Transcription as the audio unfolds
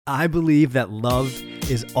I believe that love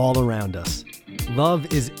is all around us.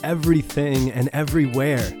 Love is everything and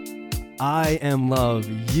everywhere. I am love.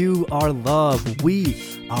 You are love.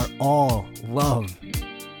 We are all love.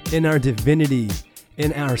 In our divinity,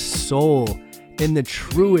 in our soul, in the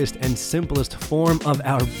truest and simplest form of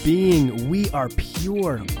our being, we are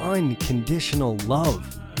pure, unconditional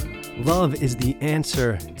love. Love is the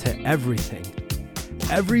answer to everything.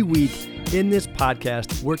 Every week in this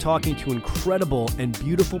podcast, we're talking to incredible and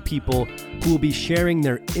beautiful people who will be sharing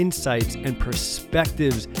their insights and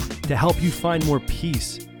perspectives to help you find more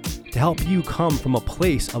peace, to help you come from a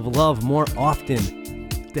place of love more often,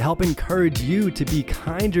 to help encourage you to be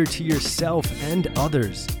kinder to yourself and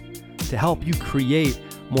others, to help you create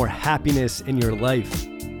more happiness in your life,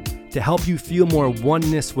 to help you feel more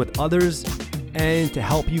oneness with others, and to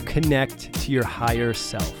help you connect to your higher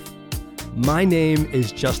self. My name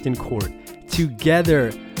is Justin Court.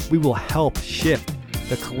 Together, we will help shift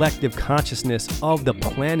the collective consciousness of the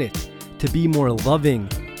planet to be more loving,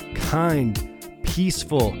 kind,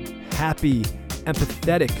 peaceful, happy,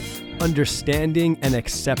 empathetic, understanding, and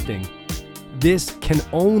accepting. This can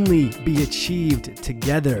only be achieved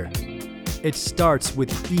together. It starts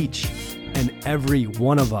with each and every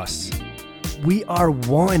one of us. We are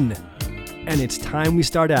one, and it's time we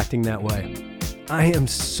start acting that way. I am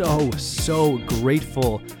so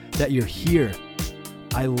grateful that you're here.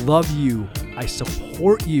 I love you, I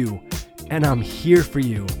support you, and I'm here for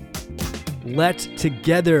you. Let's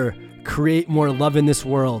together create more love in this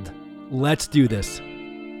world. Let's do this.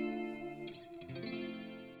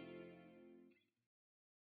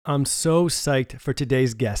 I'm so psyched for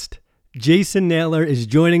today's guest. Jason Naylor is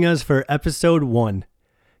joining us for episode 1.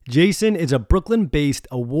 Jason is a Brooklyn-based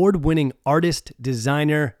award-winning artist,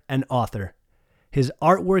 designer, and author. His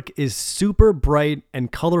artwork is super bright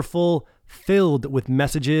and colorful, filled with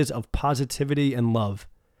messages of positivity and love.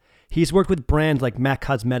 He's worked with brands like MAC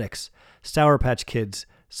Cosmetics, Sour Patch Kids,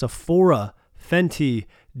 Sephora, Fenty,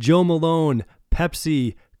 Malone,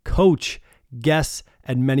 Pepsi, Coach, Guess,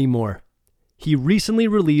 and many more. He recently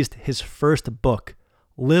released his first book,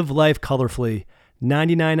 Live Life Colorfully: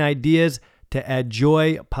 99 Ideas to Add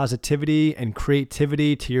Joy, Positivity, and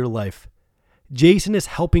Creativity to Your Life. Jason is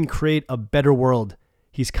helping create a better world.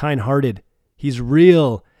 He's kind-hearted. He's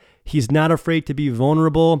real. He's not afraid to be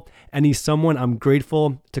vulnerable, and he's someone I'm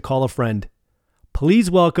grateful to call a friend. Please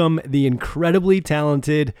welcome the incredibly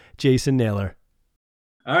talented Jason Naylor.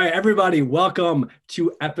 All right, everybody, welcome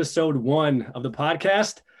to episode 1 of the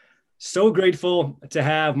podcast. So grateful to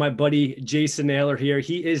have my buddy Jason Naylor here.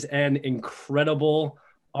 He is an incredible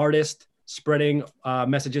artist, spreading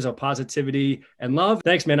messages of positivity and love.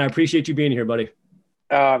 Thanks, man. I appreciate you being here, buddy.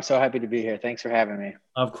 Oh, I'm so happy to be here. Thanks for having me.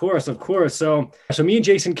 Of course. So me and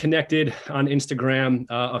Jason connected on Instagram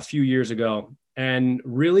a few years ago. And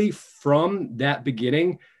really from that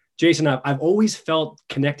beginning, Jason, I've always felt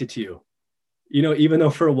connected to you. You know, even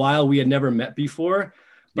though for a while we had never met before,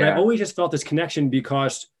 but I always just felt this connection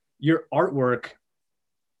because your artwork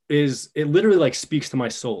it literally like speaks to my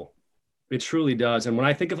soul. It truly does. And when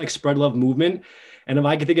I think of like spread love movement, and if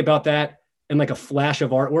I can think about that in like a flash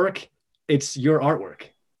of artwork, it's your artwork.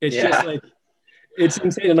 It's just like, it's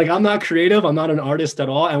insane. And like, I'm not creative. I'm not an artist at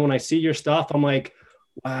all. And when I see your stuff, I'm like,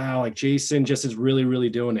 wow, like Jason just is really, really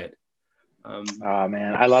doing it. Oh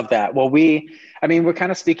man, I love that. Well, we're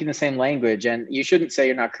kind of speaking the same language, and you shouldn't say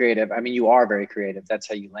you're not creative. I mean, you are very creative. That's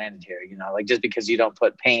how you landed here. You know, like just because you don't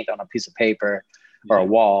put paint on a piece of paper or a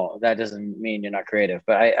wall, that doesn't mean you're not creative.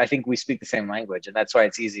 But I think we speak the same language, and that's why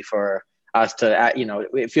it's easy for us to,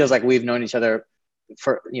 it feels like we've known each other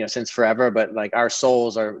for, since forever, but like our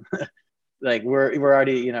souls are like, we're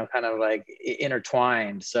already, kind of like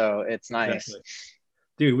intertwined. So it's nice. Exactly.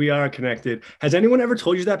 Dude, we are connected. Has anyone ever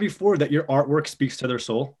told you that before, that your artwork speaks to their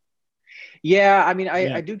soul? Yeah, I mean,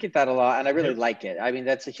 I do get that a lot, and I really like it. I mean,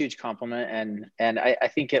 that's a huge compliment, and I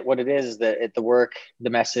think what it is that the work, the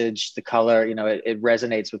message, the color, it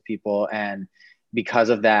resonates with people, and because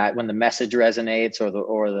of that, when the message resonates or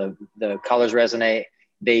the colors resonate,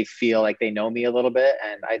 they feel like they know me a little bit,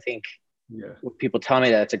 and I think when people tell me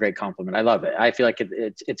that, it's a great compliment. I love it. I feel like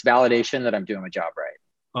it's validation that I'm doing my job right.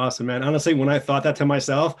 Awesome, man. Honestly, when I thought that to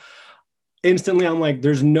myself, instantly, I'm like,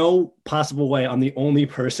 there's no possible way I'm the only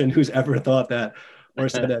person who's ever thought that or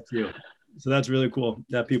said that to you. So that's really cool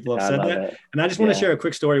that people have said that. And I just want to share a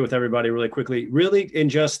quick story with everybody really quickly. Really, I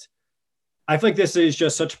feel like this is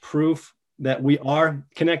just such proof that we are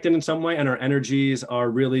connected in some way and our energies are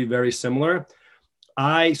really very similar.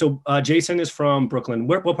 Jason is from Brooklyn.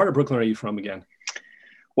 What part of Brooklyn are you from again?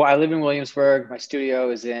 Well, I live in Williamsburg. My studio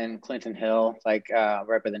is in Clinton Hill, right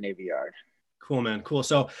by the Navy Yard. Cool, man. Cool.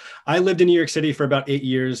 So I lived in New York City for about 8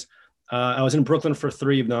 years. I was in Brooklyn for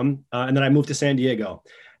 3 of them. And then I moved to San Diego.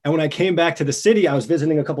 And when I came back to the city, I was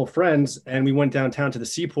visiting a couple of friends and we went downtown to the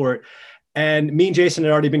seaport. And me and Jason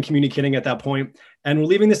had already been communicating at that point. And we're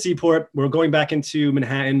leaving the seaport. We're going back into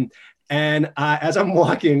Manhattan. And as I'm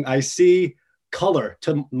walking, I see color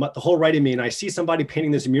to the whole right of me. And I see somebody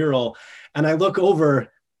painting this mural. And I look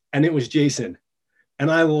over and it was Jason. And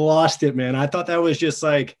I lost it, man. I thought that was just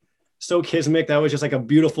like so kismic. That was just like a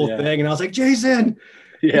beautiful thing. And I was like, Jason,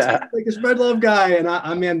 it's like this Red Love guy. And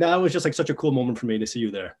I mean, that was just like such a cool moment for me to see you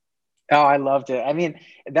there. Oh, I loved it. I mean,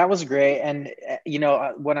 that was great. And,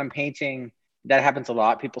 when I'm painting, that happens a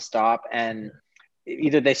lot. People stop and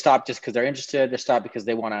either they stop just because they're interested, they stop because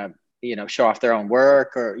they want to, show off their own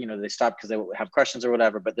work, or, they stop because they have questions or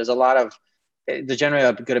whatever. But there's generally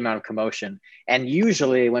a good amount of commotion. And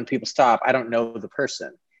usually when people stop, I don't know the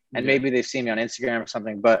person. And maybe they've seen me on Instagram or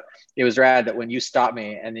something, but it was rad that when you stopped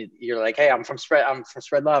me and you're like, hey, I'm from Spread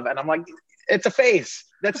Love. And I'm like, it's a face.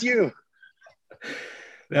 That's you.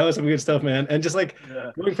 That was some good stuff, man. And just like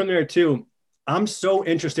going from there too, I'm so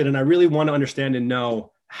interested and I really want to understand and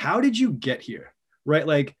know, how did you get here? Right?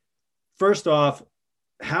 Like, first off,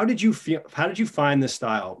 how did you find this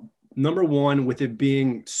style? Number one, with it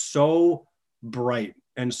being so bright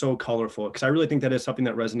and so colorful, because I really think that is something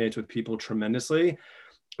that resonates with people tremendously.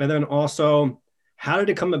 And then also, how did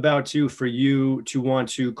it come about for you to want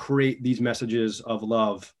to create these messages of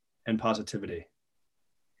love and positivity?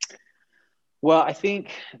 Well, I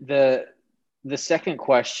think the second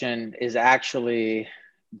question is actually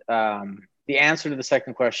the answer to the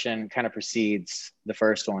second question kind of precedes the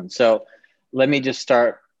first one. So let me just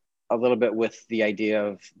start a little bit with the idea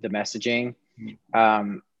of the messaging.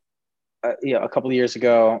 A couple of years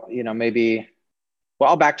ago,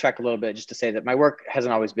 I'll backtrack a little bit just to say that my work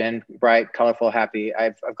hasn't always been bright, colorful, happy.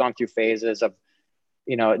 I've gone through phases of,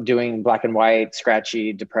 doing black and white,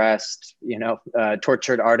 scratchy, depressed,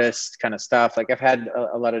 tortured artist kind of stuff. Like I've had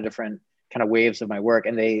a lot of different kind of waves of my work,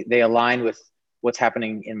 and they align with what's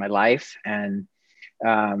happening in my life. And,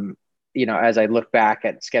 as I look back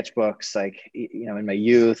at sketchbooks, like, in my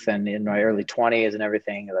youth and in my early 20s and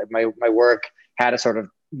everything, like my work had a sort of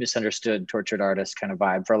misunderstood tortured artist kind of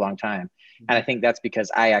vibe for a long time. And I think that's because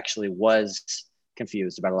I actually was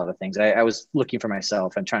confused about a lot of things. I was looking for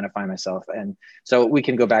myself and trying to find myself. And so we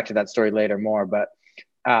can go back to that story later more, but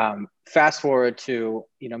fast forward to,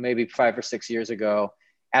 maybe 5 or 6 years ago,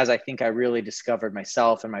 as I think I really discovered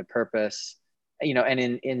myself and my purpose,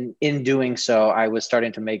 and in doing so, I was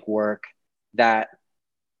starting to make work that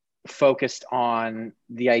focused on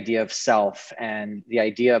the idea of self and the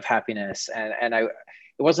idea of happiness. And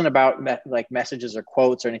it wasn't about like messages or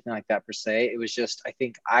quotes or anything like that per se. It was just, I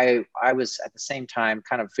think I was at the same time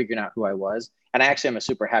kind of figuring out who I was. And I actually am a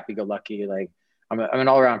super happy-go-lucky, like I'm an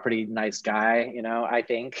all around pretty nice guy, I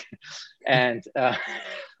think. And,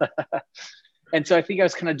 and so I think I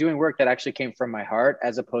was kind of doing work that actually came from my heart,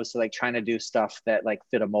 as opposed to like trying to do stuff that like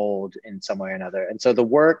fit a mold in some way or another. And so the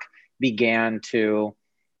work began to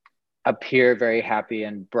appear very happy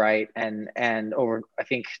and bright. And over, I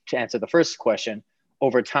think, to answer the first question,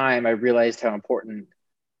 over time, I realized how important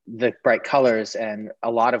the bright colors and a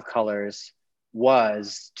lot of colors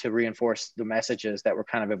was to reinforce the messages that were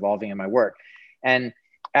kind of evolving in my work. And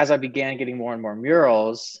as I began getting more and more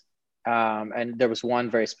murals, and there was one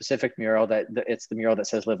very specific mural it's the mural that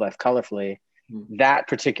says "Live Life Colorfully." That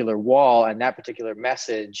particular wall and that particular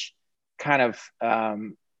message kind of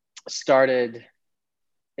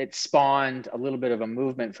it spawned a little bit of a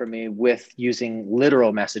movement for me with using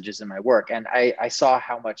literal messages in my work. And I saw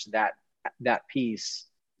how much that piece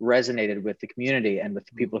resonated with the community and with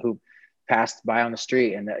the people who passed by on the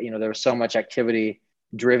street. And that, there was so much activity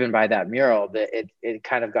driven by that mural that it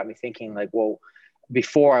kind of got me thinking like, well,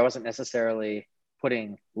 before I wasn't necessarily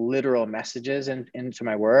putting literal messages into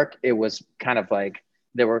my work. It was kind of like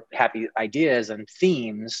there were happy ideas and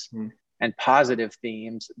themes and positive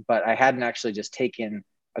themes, but I hadn't actually just taken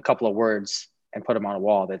a couple of words and put them on a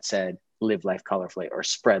wall that said "Live life colorfully" or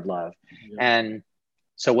 "Spread love." And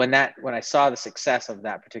so when I saw the success of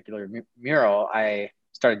that particular mural, I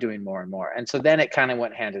started doing more and more. And so then it kind of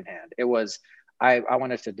went hand in hand. It was, I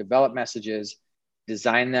wanted to develop messages,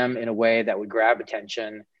 design them in a way that would grab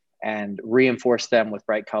attention and reinforce them with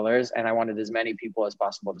bright colors. And I wanted as many people as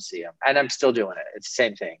possible to see them. And I'm still doing it. It's the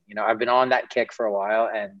same thing. I've been on that kick for a while,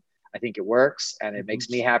 and I think it works, and it makes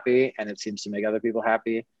me happy, and it seems to make other people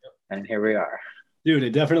happy. And here we are. Dude,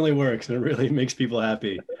 it definitely works, and it really makes people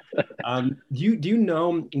happy. Do you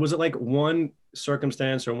know, was it like one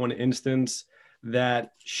circumstance or one instance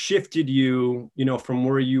that shifted you, from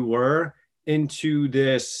where you were into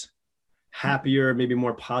this happier, maybe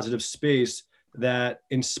more positive space that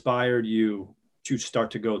inspired you to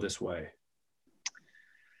start to go this way?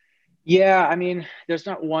 Yeah, I mean, there's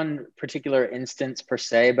not one particular instance per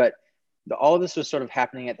se, but all of this was sort of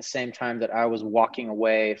happening at the same time that I was walking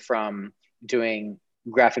away from doing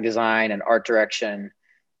graphic design and art direction.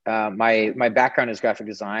 My background is graphic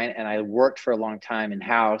design, and I worked for a long time in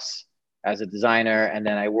house as a designer, and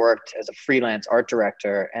then I worked as a freelance art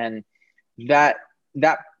director. And that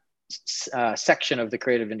that section of the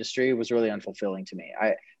creative industry was really unfulfilling to me.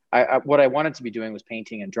 What I wanted to be doing was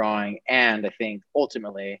painting and drawing, and I think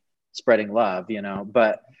ultimately spreading love,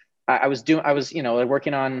 But I was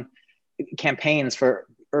working on campaigns for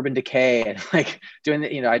Urban Decay and like doing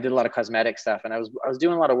I did a lot of cosmetic stuff, and I was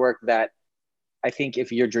doing a lot of work that I think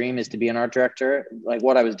if your dream is to be an art director, like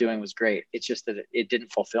what I was doing was great. It's just that it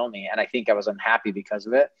didn't fulfill me, and I think I was unhappy because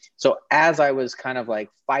of it. So as I was kind of like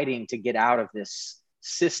fighting to get out of this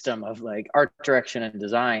system of like art direction and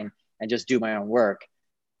design and just do my own work,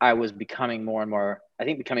 I was becoming more and more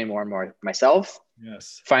myself.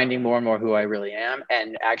 Yes. Finding more and more who I really am,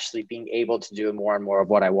 and actually being able to do more and more of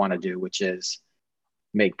what I want to do, which is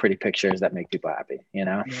make pretty pictures that make people happy,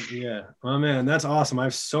 Yeah. Oh man, that's awesome. I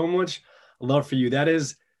have so much love for you. That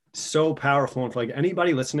is so powerful. And for like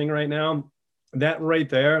anybody listening right now, that right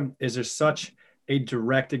there is just such a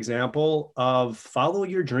direct example of follow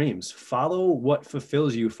your dreams, follow what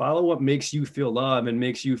fulfills you, follow what makes you feel love and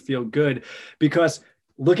makes you feel good. Because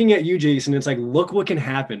looking at you, Jason, it's like, look what can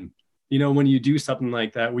happen, when you do something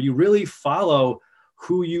like that, where you really follow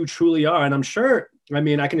who you truly are. And I'm sure, I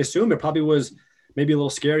mean, I can assume it probably was maybe a little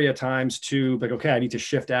scary at times to like, okay, I need to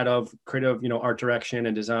shift out of creative, art direction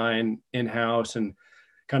and design in-house and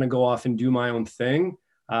kind of go off and do my own thing.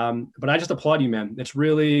 But I just applaud you, man. It's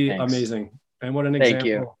really Thanks. amazing. And what an Thank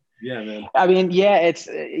example. you. Yeah, man. I mean, yeah,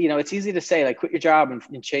 it's easy to say like quit your job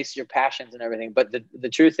and chase your passions and everything. But the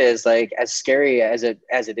truth is, like, as scary as it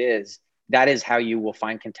is, that is how you will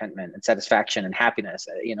find contentment and satisfaction and happiness,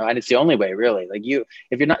 and it's the only way really. Like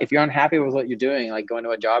if you're unhappy with what you're doing, like going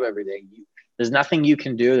to a job every day, there's nothing you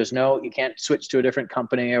can do. You can't switch to a different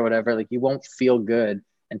company or whatever. Like you won't feel good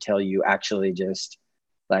until you actually just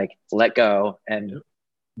like let go and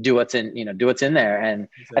do what's in there. And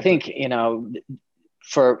exactly. I think,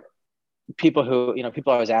 for people who,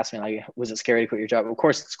 people always ask me like, was it scary to quit your job? Of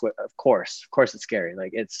course it's scary.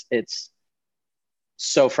 Like it's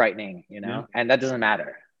so frightening, and that doesn't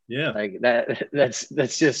matter. Yeah. Like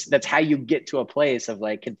that's how you get to a place of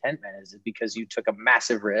like contentment, is because you took a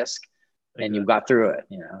massive risk and you got through it,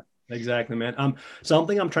 Exactly, man.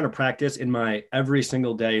 Something I'm trying to practice in my every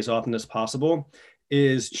single day as often as possible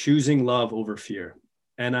is choosing love over fear.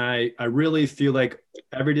 And I really feel like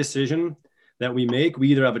every decision that we make, we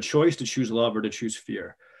either have a choice to choose love or to choose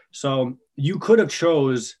fear. So you could have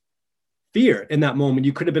chose fear in that moment.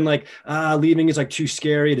 You could have been like, leaving is like too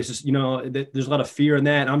scary. This is, there's a lot of fear in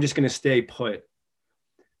that. I'm just going to stay put.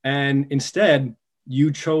 And instead,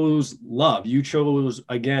 you chose love. You chose,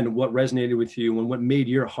 again, what resonated with you and what made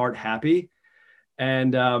your heart happy.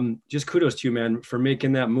 And just kudos to you, man, for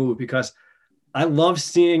making that move, because I love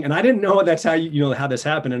seeing, and I didn't know that's how how this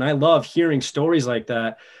happened. And I love hearing stories like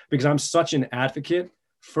that because I'm such an advocate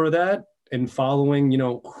for that and following,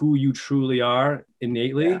 who you truly are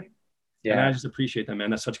innately. Yeah. And I just appreciate that,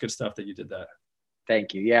 man. That's such good stuff that you did that.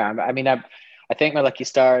 Thank you. Yeah. I mean, I thank my lucky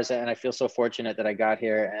stars, and I feel so fortunate that I got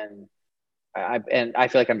here, and I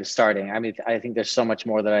feel like I'm just starting. I mean, I think there's so much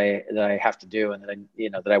more that I have to do and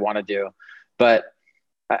that I want to do, but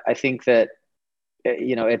I think that,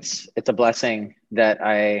 it's a blessing that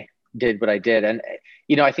I did what I did. And,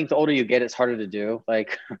 I think the older you get, it's harder to do.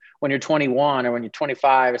 Like when you're 21 or when you're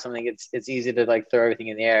 25 or something, it's easy to like throw everything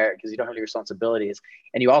in the air because you don't have any responsibilities.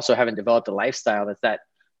 And you also haven't developed a lifestyle that's that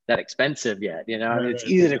expensive yet. I mean, it's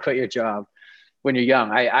easy to quit your job when you're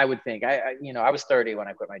young. I would think I was 30 when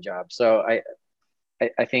I quit my job. So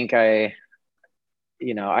I think I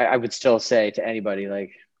would still say to anybody,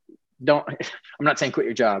 like, I'm not saying quit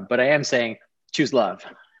your job, but I am saying choose love.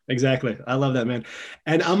 Exactly. I love that, man.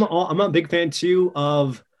 And I'm a big fan too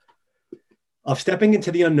of stepping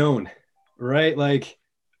into the unknown, right? Like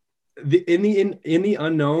in the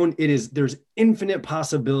unknown, there's infinite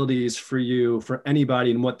possibilities for you, for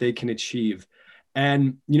anybody, and what they can achieve.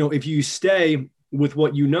 And, if you stay with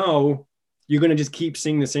what you're going to just keep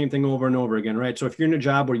seeing the same thing over and over again, right? So if you're in a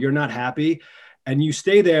job where you're not happy and you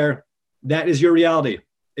stay there, that is your reality.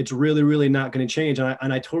 It's really, really not going to change.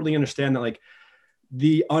 And I totally understand that, like,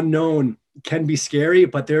 the unknown can be scary,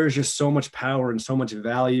 but there is just so much power and so much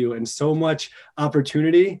value and so much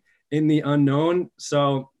opportunity in the unknown.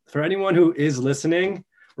 So for anyone who is listening,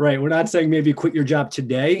 right, we're not saying maybe quit your job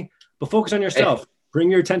today, but focus on yourself. Bring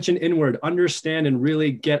your attention inward, understand and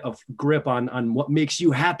really get a grip on what makes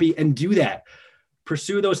you happy and do that.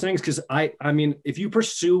 Pursue those things. Cause I mean, if you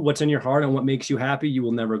pursue what's in your heart and what makes you happy, you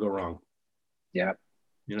will never go wrong. Yeah,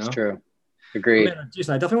 You know, it's true. Agreed. Man,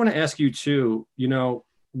 Jason, I definitely want to ask you too, you know,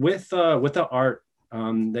 with the art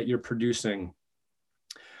that you're producing,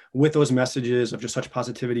 with those messages of just such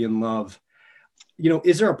positivity and love, you know,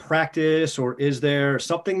 is there a practice or is there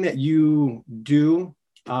something that you do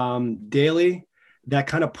daily that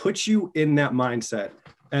kind of puts you in that mindset?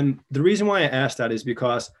 And the reason why I asked that is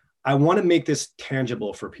because I want to make this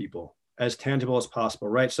tangible for people, as tangible as possible,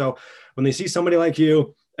 right? So when they see somebody like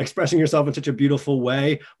you expressing yourself in such a beautiful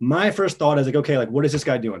way, my first thought is like, okay, like what is this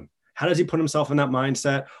guy doing? How does he put himself in that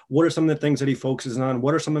mindset? What are some of the things that he focuses on?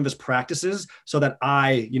 What are some of his practices so that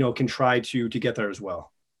I, you know, can try to get there as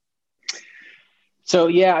well? So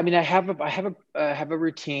yeah, I mean, I have a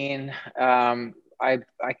routine. I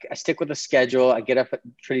stick with a schedule. I get up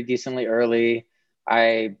pretty decently early.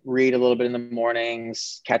 I read a little bit in the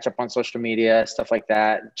mornings, catch up on social media, stuff like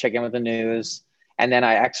that, check in with the news. And then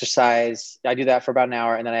I exercise. I do that for about an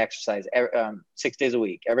hour, and then I exercise 6 days a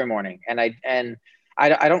week, every morning.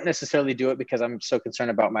 I don't necessarily do it because I'm so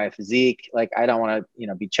concerned about my physique. Like I don't want to, you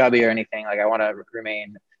know, be chubby or anything. Like I want to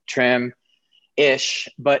remain trim-ish.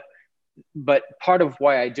 But part of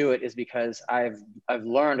why I do it is because I've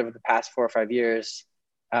learned over the past 4 or 5 years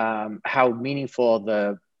how meaningful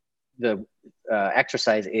the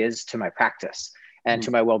exercise is to my practice and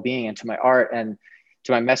to my well-being and to my art and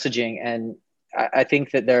to my messaging. And I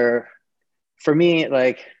think that for me,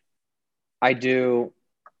 like I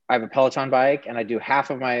have a Peloton bike, and I do half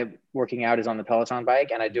of my working out is on the Peloton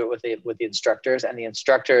bike, and I do it with the instructors. And the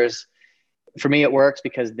instructors, for me, it works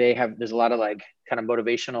because there's a lot of like kind of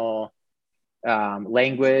motivational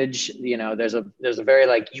language. You know, there's a very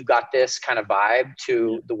like, you got this kind of vibe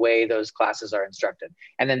to the way those classes are instructed.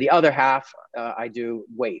 And then the other half, I do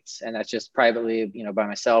weights, and that's just privately, you know, by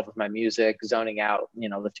myself with my music, zoning out, you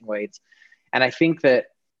know, lifting weights. And I think that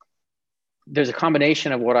there's a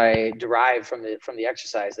combination of what I derive from the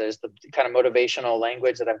exercise. There's the kind of motivational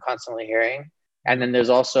language that I'm constantly hearing. And then there's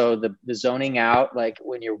also the zoning out, like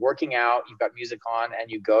when you're working out, you've got music on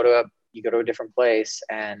and you go to a different place.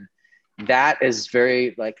 And that is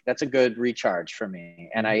very like, that's a good recharge for me.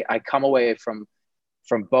 And I come away from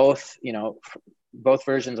both, you know, both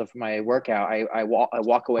versions of my workout. I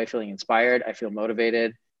walk away feeling inspired. I feel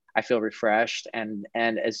motivated. I feel refreshed. And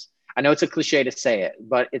as I know it's a cliche to say it,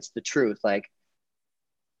 but it's the truth. Like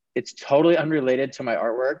it's totally unrelated to my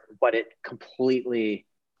artwork, but it completely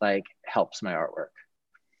like helps my artwork.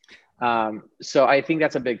 So I think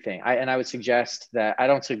that's a big thing. I would suggest that I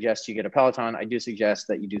don't suggest you get a Peloton. I do suggest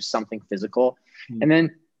that you do something physical. And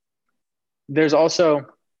then there's also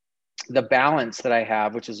the balance that I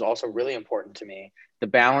have, which is also really important to me. The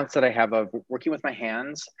balance that I have of working with my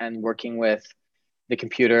hands and working with the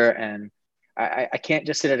computer. And I can't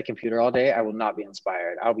just sit at a computer all day. I will not be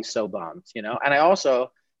inspired. I'll be so bummed, you know? And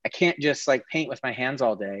I can't just like paint with my hands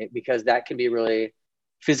all day because that can be really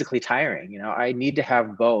physically tiring. You know, I need to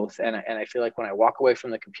have both. And I feel like when I walk away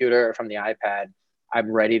from the computer or from the iPad,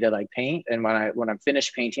 I'm ready to like paint. And when I'm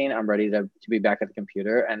finished painting, I'm ready to be back at the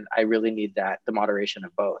computer. And I really need the moderation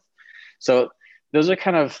of both. So those are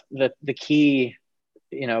kind of the key,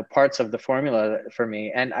 you know, parts of the formula for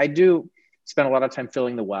me. And I do spend a lot of time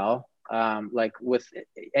filling the well, like with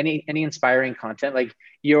any inspiring content, like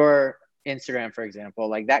your Instagram, for example,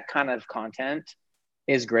 like that kind of content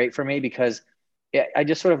is great for me because I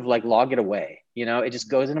just sort of like log it away, you know, it just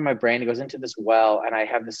goes into my brain, it goes into this well. And I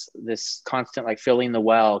have this constant, like filling the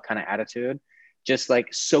well kind of attitude, just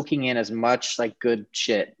like soaking in as much like good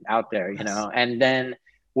shit out there, you know, and then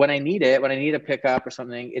when I need a pickup or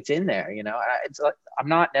something, it's in there, you know. It's like, I'm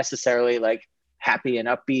not necessarily like happy and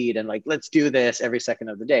upbeat and like, let's do this every second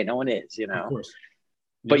of the day. No one is, you know. Of course.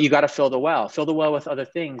 But you got to fill the well with other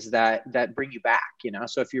things that bring you back, you know.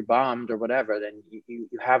 So if you're bummed or whatever, then you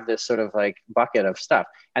have this sort of like bucket of stuff.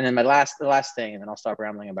 And then the last thing, and then I'll stop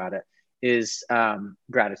rambling about it, is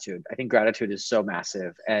gratitude. I think gratitude is so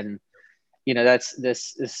massive. And you know, that's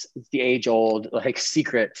the age old like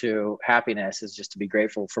secret to happiness is just to be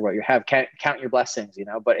grateful for what you have. Count your blessings, you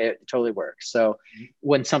know, but it totally works. So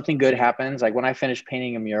when something good happens, like when I finish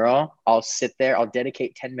painting a mural, I'll sit there, I'll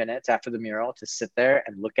dedicate 10 minutes after the mural to sit there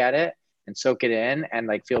and look at it and soak it in and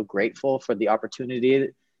like feel grateful for the opportunity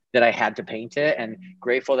that I had to paint it and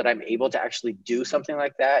grateful that I'm able to actually do something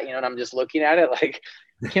like that, you know. And I'm just looking at it like,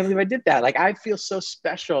 I can't believe I did that. Like, I feel so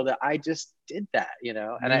special that I just did that, you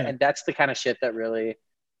know? And and that's the kind of shit that really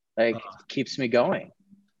like keeps me going.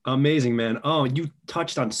 Amazing, man. Oh, you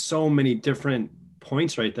touched on so many different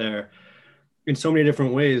points right there in so many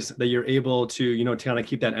different ways that you're able to, to kind of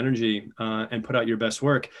keep that energy and put out your best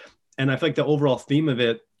work. And I feel like the overall theme of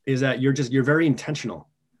it is that you're very intentional,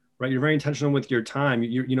 right? You're very intentional with your time.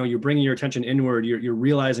 You're bringing your attention inward. You're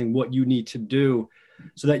realizing what you need to do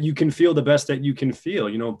so that you can feel the best that you can feel,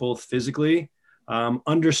 both physically,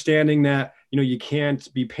 understanding that, you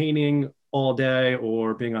can't be painting all day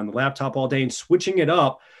or being on the laptop all day, and switching it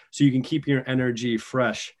up so you can keep your energy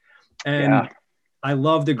fresh. And I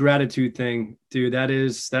love the gratitude thing, dude. That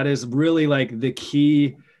is really like the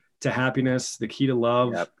key to happiness, the key to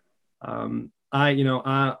love. Yep.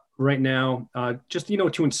 Right now, just,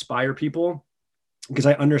 to inspire people, because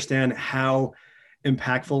I understand how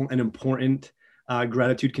impactful and important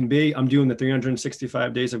gratitude can be. I'm doing the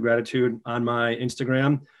 365 days of gratitude on my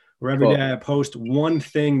Instagram, where every day I post one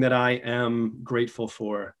thing that I am grateful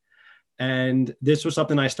for. And this was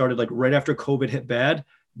something I started like right after COVID hit bad,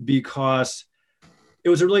 because it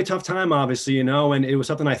was a really tough time, obviously, and it was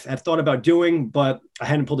something I had thought about doing, but I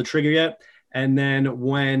hadn't pulled the trigger yet. And then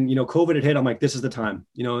when, COVID had hit, I'm like, this is the time,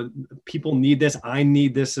 people need this. I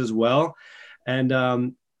need this as well. And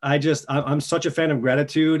I'm such a fan of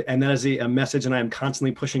gratitude, and that is a message that I am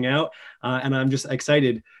constantly pushing out. And I'm just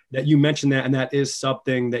excited that you mentioned that. And that is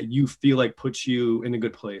something that you feel like puts you in a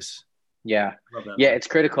good place. Yeah. Yeah. It's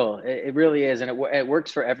critical. It really is. And it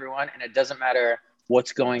works for everyone, and it doesn't matter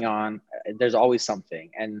what's going on. There's always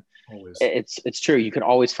something. And it's true. You can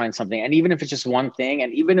always find something. And even if it's just one thing,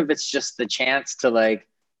 and even if it's just the chance to like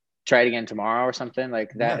try it again tomorrow or something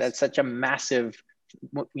like that, that's such a massive,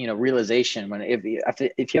 realization when, if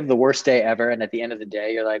you have the worst day ever, and at the end of the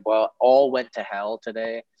day, you're like, well, all went to hell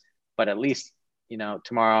today, but at least,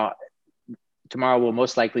 tomorrow will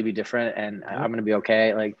most likely be different, and I'm going to be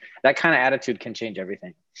okay. Like, that kind of attitude can change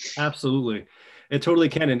everything. Absolutely. It totally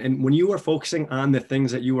can. And when you are focusing on the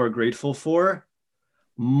things that you are grateful for,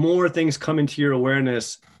 more things come into your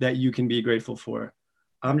awareness that you can be grateful for.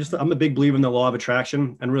 I'm a big believer in the law of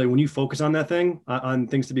attraction. And really, when you focus on that thing, on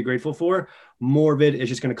things to be grateful for, more of it is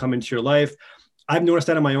just going to come into your life. I've noticed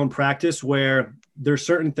that in my own practice, where there's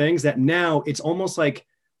certain things that now it's almost like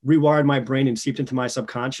rewired my brain and seeped into my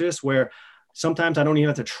subconscious, where sometimes I don't even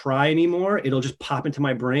have to try anymore. It'll just pop into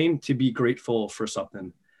my brain to be grateful for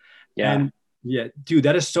something. Yeah. And yeah, dude,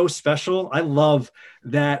 that is so special. I love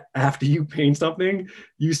that after you paint something,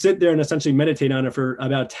 you sit there and essentially meditate on it for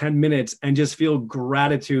about 10 minutes and just feel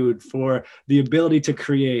gratitude for the ability to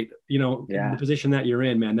create, the position that you're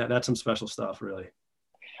in, man. That's some special stuff, really.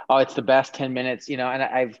 Oh, it's the best 10 minutes, and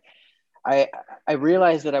I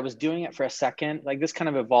realized that I was doing it for a second. Like, this kind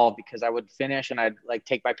of evolved because I would finish and I'd like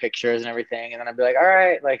take my pictures and everything. And then I'd be like, all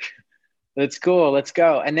right, like, that's cool, let's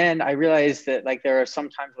go. And then I realized that like there are some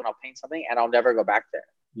times when I'll paint something and I'll never go back there.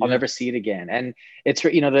 I'll never see it again. And it's,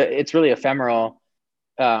 it's really ephemeral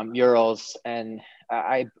murals. And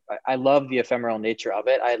I love the ephemeral nature of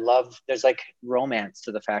it. There's like romance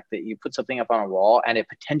to the fact that you put something up on a wall and it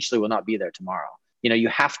potentially will not be there tomorrow. You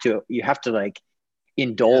have to like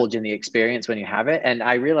indulge in the experience when you have it. And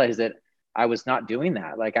I realized that I was not doing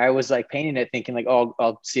that. Like, I was like painting it thinking like, oh,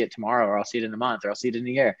 I'll see it tomorrow, or I'll see it in a month, or I'll see it in a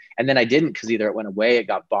year. And then I didn't, because either it went away, it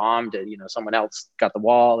got bombed, someone else got the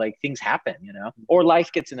wall, like things happen, or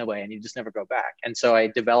life gets in the way and you just never go back. And so I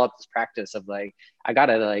developed this practice of like, I got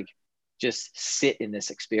to like just sit in this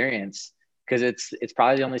experience, because it's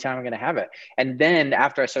probably the only time I'm going to have it. And then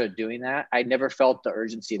after I started doing that, I never felt the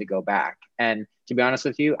urgency to go back. And to be honest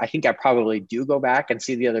with you, I think I probably do go back and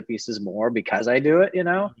see the other pieces more because I do it,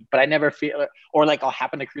 but I never feel it, or like I'll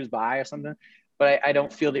happen to cruise by or something, but I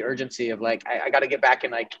don't feel the urgency of like, I got to get back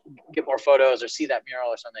and like get more photos or see that mural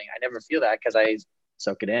or something. I never feel that because I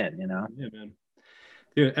soak it in, Yeah, man.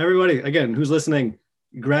 Dude, everybody, again, who's listening,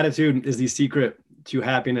 gratitude is the secret to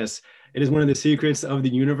happiness. It is one of the secrets of the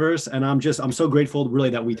universe. And I'm so grateful really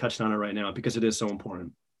that we touched on it right now, because it is so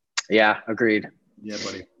important. Yeah, agreed. Yeah,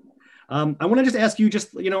 buddy. I want to just ask you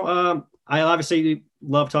I obviously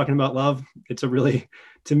love talking about love. It's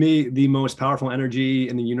to me, the most powerful energy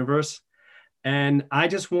in the universe. And I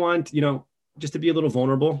just want, just to be a little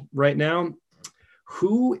vulnerable right now.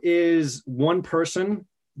 Who is one person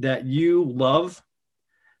that you love,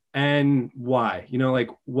 and why?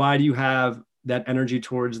 Why do you have that energy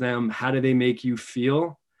towards them? How do they make you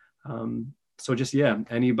feel? So just,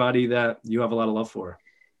 anybody that you have a lot of love for.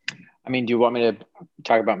 I mean, do you want me to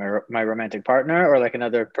talk about my romantic partner or like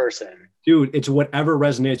another person? Dude, it's whatever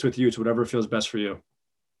resonates with you. It's whatever feels best for you.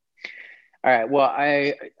 All right. Well,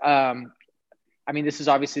 I mean, this is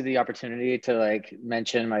obviously the opportunity to like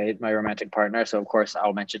mention my romantic partner. So of course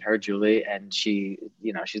I'll mention her, Julie, and she,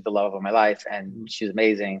 she's the love of my life and she's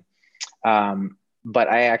amazing. but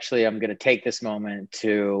I actually am going to take this moment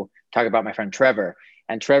to talk about my friend Trevor.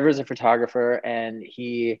 And Trevor is a photographer, and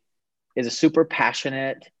he is a super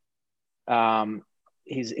passionate. Um,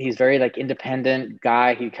 he's very like independent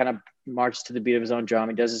guy. He kind of marches to the beat of his own drum.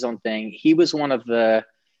 He does his own thing. He was one of the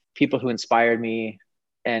people who inspired me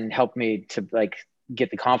and helped me to like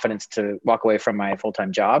get the confidence to walk away from my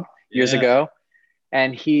full-time job years ago.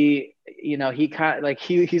 And he, you know, he kind of like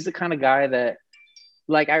he's the kind of guy that,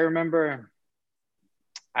 like, I remember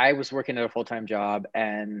I was working at a full-time job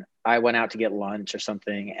and I went out to get lunch or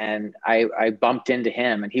something, and I bumped into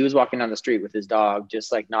him, and he was walking down the street with his dog,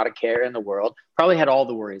 just like not a care in the world, probably had all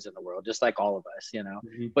the worries in the world, just like all of us, you know,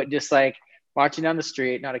 but just like marching down the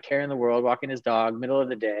street, not a care in the world, walking his dog, middle of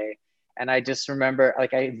the day. And I just remember,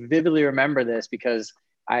 like, I vividly remember this because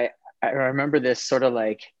I remember this sort of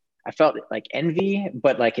like, I felt like envy,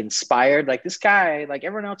 but like inspired. Like this guy, like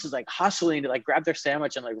everyone else is like hustling to like grab their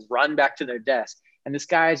sandwich and like run back to their desk. And this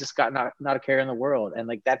guy's just got not a care in the world. And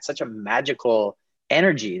like, that's such a magical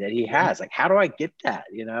energy that he has. Like, how do I get that,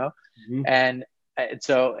 you know? And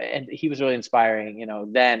so, and he was really inspiring, you know,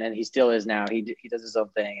 then, and he still is now. He does his own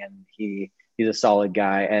thing, and he's a solid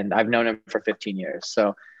guy. And I've known him for 15 years.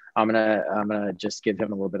 So I'm gonna just give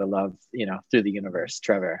him a little bit of love, you know, through the universe.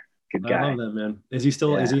 Trevor, good guy. I love that, man. Is he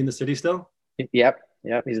still? Yeah. Is he in the city still? Yep.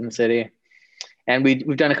 He's in the city, and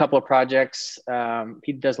we've done a couple of projects.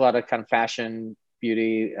 He does a lot of kind of fashion,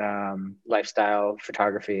 beauty, lifestyle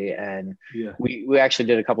photography, and we actually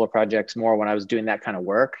did a couple of projects more when I was doing that kind of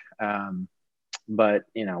work. But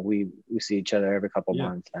you know, we see each other every couple of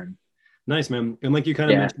months. And nice, man. And like you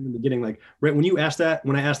kind of mentioned in the beginning, like right when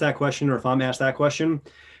I asked that question, or if I'm asked that question,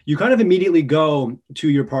 you kind of immediately go to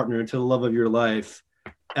your partner, to the love of your life,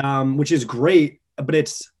 which is great. But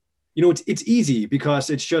it's, you know, it's easy because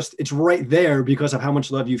it's right there because of how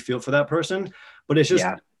much love you feel for that person. But it's just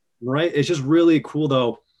right. It's just really cool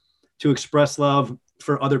though to express love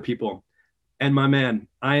for other people. And my man,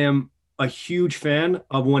 I am a huge fan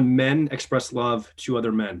of when men express love to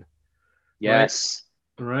other men. Yes.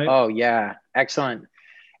 Right? Oh yeah. Excellent.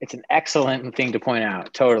 It's an excellent thing to point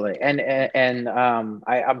out. Totally. And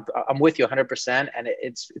I'm with you 100%. And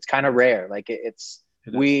it's kind of rare. Like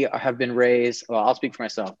we have been raised, well, I'll speak for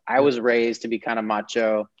myself. I was raised to be kind of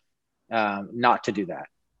macho, not to do that.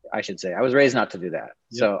 I should say I was raised not to do that.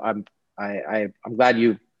 Yep. So I'm glad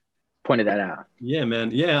you pointed that out. Yeah, man.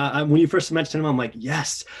 Yeah. When you first mentioned him, I'm like,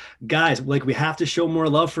 yes, guys, like we have to show more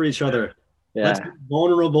love for each other. Yeah. Let's be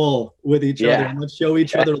vulnerable with each other. And let's show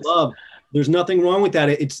each other love. There's nothing wrong with that.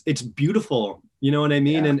 It's beautiful. You know what I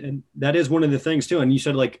mean? Yeah. And that is one of the things too. And you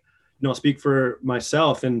said, like, you know, I'll speak for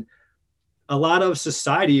myself, and a lot of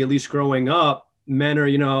society, at least growing up, men are,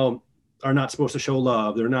 you know, are not supposed to show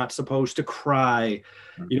love. They're not supposed to cry.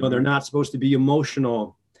 You know, they're not supposed to be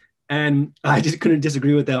emotional. And I just couldn't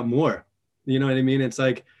disagree with that more. You know what I mean? It's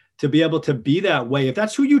like, to be able to be that way, if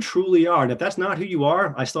that's who you truly are, and if that's not who you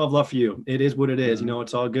are, I still have love for you. It is what it is. You know,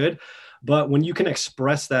 it's all good. But when you can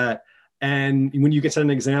express that, and when you can set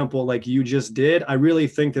an example like you just did, I really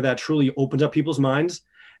think that truly opens up people's minds,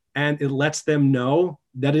 and it lets them know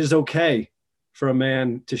that it is okay for a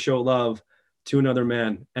man to show love to another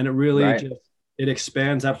man. And it really it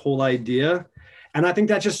expands that whole idea. And I think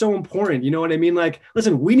that's just so important. You know what I mean? Like,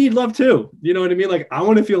 listen, we need love too. You know what I mean? Like, I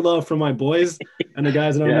want to feel love from my boys and the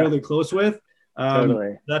guys that I'm really close with.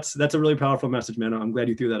 Totally. That's a really powerful message, man. I'm glad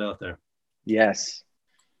you threw that out there. Yes.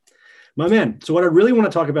 My man. So what I really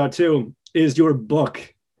want to talk about too is your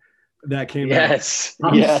book that came out. I'm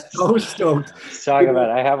so stoked. Let's talk about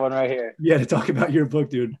it. I have one right here. Yeah, to talk about your book,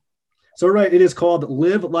 dude. So it is called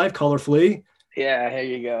Live Life Colorfully. Yeah, here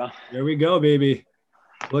you go. There we go, baby.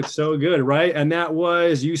 Looks so good, right? And that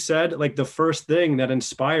was, you said, like the first thing that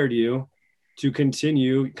inspired you to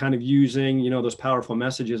continue kind of using, you know, those powerful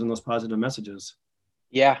messages and those positive messages.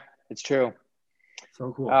 Yeah, it's true.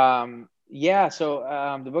 So cool.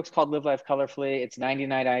 So the book's called Live Life Colorfully. It's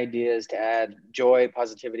 99 ideas to add joy,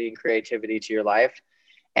 positivity, and creativity to your life.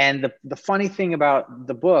 And the funny thing about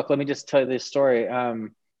the book, let me just tell you this story.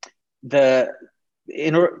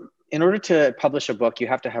 In order to publish a book, you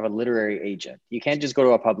have to have a literary agent. You can't just go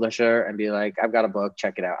to a publisher and be like, I've got a book,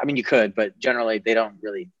 check it out. I mean, you could, but generally they don't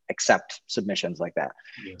really accept submissions like that.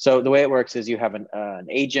 Yeah. So the way it works is you have an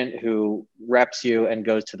agent who reps you and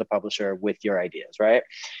goes to the publisher with your ideas, right?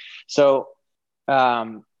 So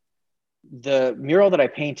the mural that I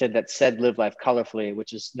painted that said Live Life Colorfully,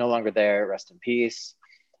 which is no longer there, rest in peace.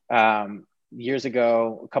 A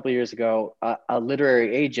couple of years ago, a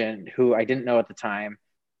literary agent who I didn't know at the time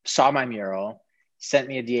saw my mural, sent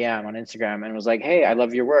me a DM on Instagram and was like, hey, I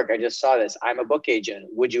love your work. I just saw this. I'm a book agent.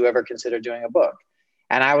 Would you ever consider doing a book?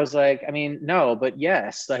 And I was like, I mean, no, but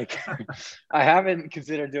yes, like I haven't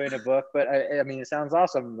considered doing a book, but I mean, it sounds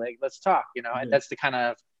awesome. Like, let's talk, you know, and that's the kind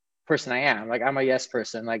of person I am. Like, I'm a yes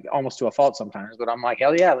person, like almost to a fault sometimes, but I'm like,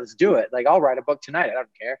 hell yeah, let's do it. Like, I'll write a book tonight. I don't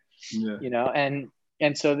care, you know?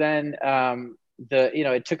 And so then,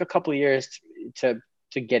 it took a couple of years to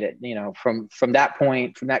get it, you know, from that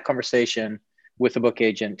point, from that conversation with the book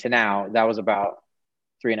agent to now, that was about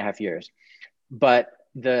 3.5 years. But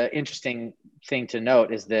the interesting thing to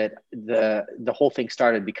note is that the whole thing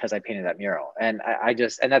started because I painted that mural, and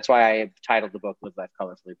and that's why I titled the book "Live Life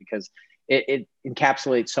Colorfully," because it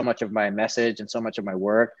encapsulates so much of my message and so much of my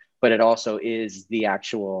work, but it also is the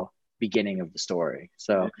actual beginning of the story.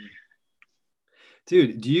 So,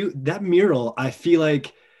 dude, that mural, I feel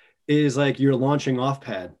like is like your launching off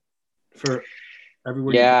pad for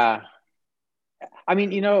everywhere. Yeah. I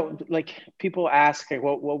mean, you know, like people ask, like,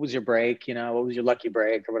 what was your break? You know, what was your lucky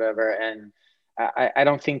break or whatever? And I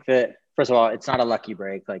don't think that, first of all, it's not a lucky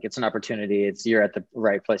break. Like, it's an opportunity. It's you're at the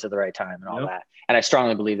right place at the right time and all that. And I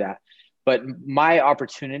strongly believe that. But my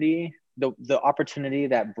opportunity, the opportunity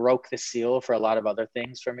that broke the seal for a lot of other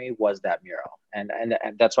things for me was that mural. And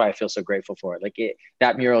that's why I feel so grateful for it. Like,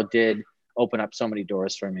 that mural did open up so many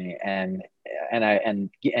doors for me and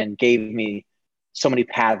gave me so many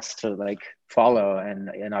paths to like follow,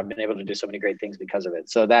 and I've been able to do so many great things because of it.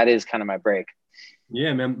 So that is kind of my break.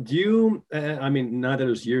 Yeah, man. Do you, I mean, not that it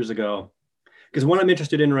was years ago, because what I'm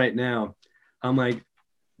interested in right now, I'm like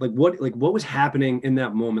what was happening in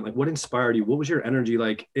that moment? Like, what inspired you? What was your energy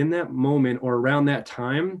like in that moment or around that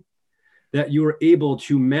time that you were able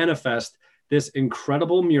to manifest this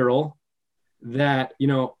incredible mural that, you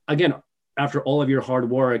know, again, after all of your hard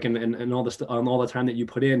work and all this, all the time that you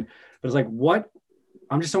put in, but it's like,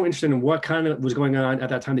 I'm just so interested in what kind of was going on at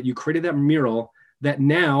that time that you created that mural that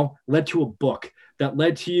now led to a book that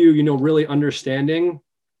led to you, you know, really understanding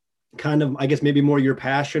kind of, I guess, maybe more your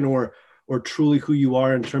passion or truly who you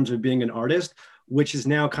are in terms of being an artist, which is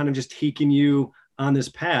now kind of just taking you on this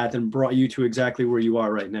path and brought you to exactly where you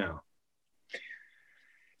are right now.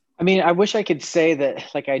 I mean, I wish I could say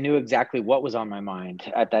that like I knew exactly what was on my mind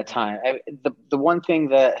at that time. The one thing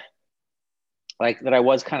that I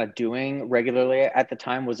was kind of doing regularly at the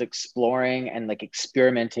time was exploring and like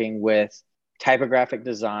experimenting with typographic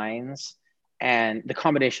designs, and the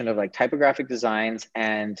combination of like typographic designs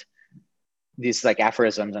and these like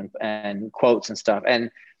aphorisms and quotes and stuff.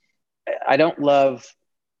 And I don't love,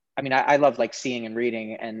 I mean, I love like seeing and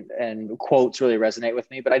reading, and quotes really resonate with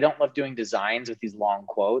me, but I don't love doing designs with these long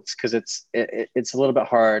quotes because it's a little bit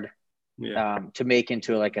hard to make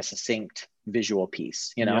into like a succinct visual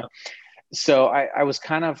piece, you know? Yeah. So I was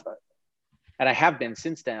kind of, and I have been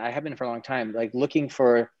since then, I have been for a long time, like looking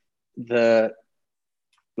for the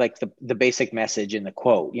basic message in the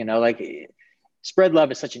quote, you know, like spread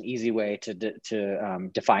love is such an easy way to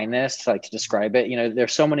define this, like to describe it. You know,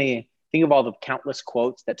 there's so many, think of all the countless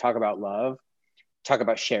quotes that talk about love, talk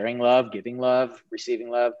about sharing love, giving love, receiving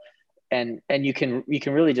love. And you can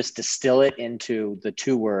really just distill it into the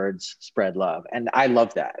two words, spread love. And I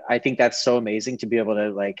love that. I think that's so amazing to be able to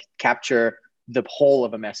like capture the whole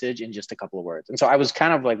of a message in just a couple of words. And so I was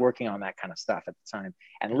kind of like working on that kind of stuff at the time.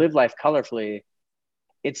 And Live Life Colorfully,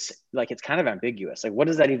 it's kind of ambiguous. Like, what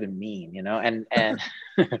does that even mean? You know? And and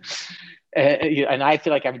I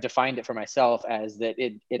feel like I've defined it for myself as that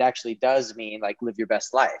it actually does mean like live your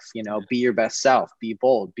best life, you know, be your best self, be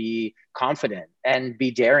bold, be confident, and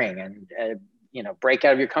be daring, and you know, break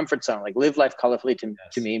out of your comfort zone. Like live life colorfully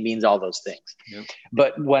to me means all those things. Yep.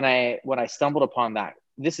 But when I stumbled upon that,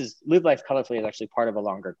 this is live life colorfully is actually part of a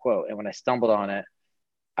longer quote. And when I stumbled on it,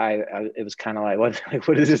 it was kind of like,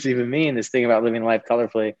 what does this even mean? This thing about living life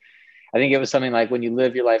colorfully. I think it was something like, when you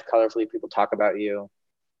live your life colorfully, people talk about you.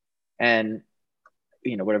 And,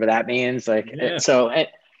 you know, whatever that means. Like, yeah. So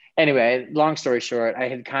anyway, long story short, I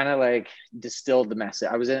had kind of like distilled the message.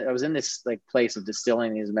 I was in this like place of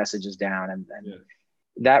distilling these messages down, and yeah.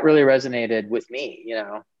 That really resonated with me, you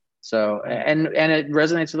know? So, and it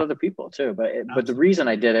resonates with other people too. But the reason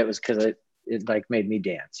I did it was because it like made me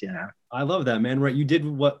dance, you know? I love that, man. Right. You did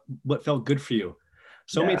what felt good for you.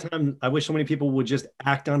 So many times I wish so many people would just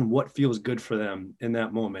act on what feels good for them in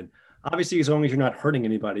that moment. Obviously, as long as you're not hurting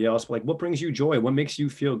anybody else, like what brings you joy, what makes you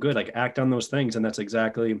feel good, like act on those things. And that's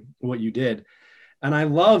exactly what you did. And I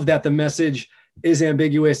love that the message is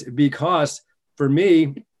ambiguous, because for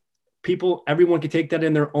me, everyone can take that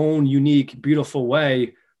in their own unique, beautiful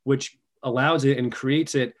way, which allows it and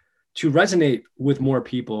creates it to resonate with more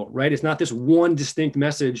people, right? It's not this one distinct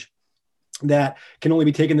message that can only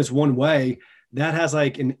be taken this one way. That has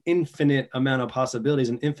like an infinite amount of possibilities,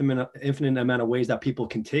 an infinite amount of ways that people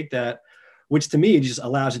can take that, which to me just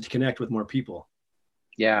allows it to connect with more people.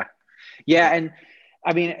 Yeah. Yeah. And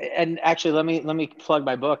I mean, and actually let me plug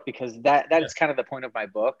my book, because that is kind of the point of my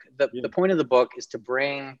book. The point of the book is to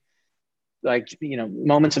bring, like, you know,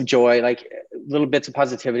 moments of joy, like little bits of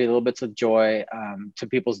positivity, little bits of joy, to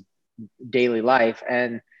people's daily life.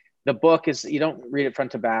 And the book is, you don't read it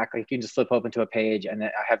front to back. Like, you can just flip open to a page, and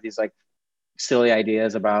I have these like silly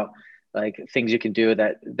ideas about like things you can do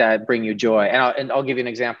that bring you joy. And I'll give you an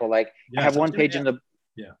example. Like, I have one page in the.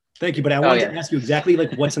 Yeah. Thank you. But I wanted to ask you exactly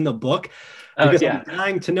like what's in the book, because I'm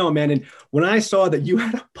dying to know, man. And when I saw that you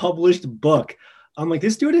had a published book, I'm like,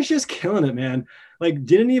 this dude is just killing it, man. Like,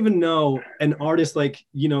 didn't even know an artist like,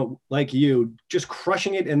 you know, like you, just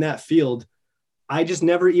crushing it in that field. I just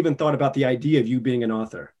never even thought about the idea of you being an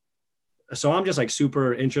author. So I'm just like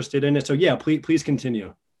super interested in it. So yeah, please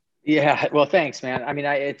continue. Yeah, well, thanks, man. I mean,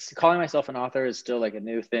 it's calling myself an author is still like a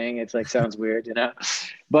new thing. It's like, sounds weird, you know?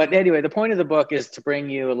 But anyway, the point of the book is to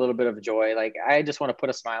bring you a little bit of joy. Like, I just want to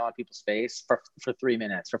put a smile on people's face for 3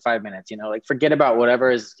 minutes, for 5 minutes, you know, like forget about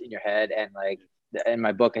whatever is in your head. And like, in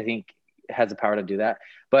my book, I think has the power to do that.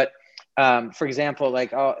 But for example,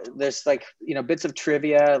 like, there's like, you know, bits of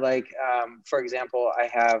trivia. Like, for example,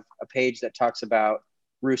 I have a page that talks about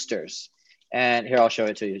roosters. And here, I'll show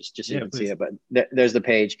it to you just so you can see it. But there's the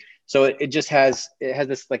page. So it just has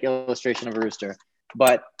this like illustration of a rooster.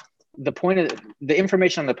 But the point of the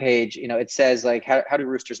information on the page, you know, it says like, how do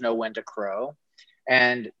roosters know when to crow?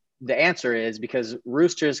 And the answer is because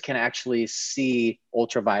roosters can actually see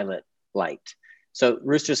ultraviolet light. So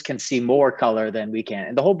roosters can see more color than we can.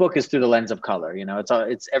 And the whole book is through the lens of color. You know,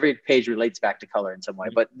 it's every page relates back to color in some way.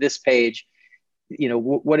 But this page, you know,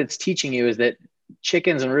 what it's teaching you is that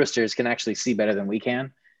chickens and roosters can actually see better than we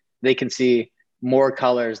can. They can see more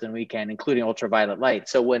colors than we can, including ultraviolet light.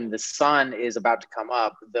 So when the sun is about to come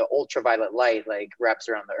up, the ultraviolet light like wraps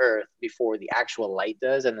around the earth before the actual light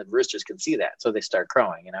does, and the roosters can see that, so they start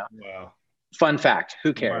crowing. You know, wow. Fun fact.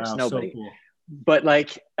 Who cares? Wow, Nobody. so cool. But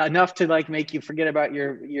like enough to like make you forget about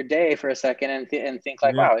your day for a second and think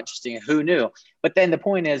like, wow, interesting. Who knew? But then the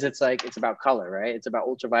point is, it's like, it's about color, right? It's about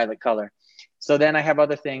ultraviolet color. So then I have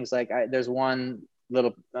other things like there's one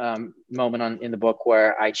little moment in the book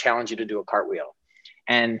where I challenge you to do a cartwheel.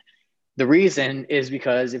 And the reason is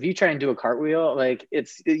because if you try and do a cartwheel, like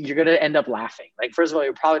you're going to end up laughing. Like, first of all,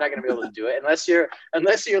 you're probably not going to be able to do it unless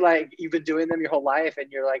you're like, you've been doing them your whole life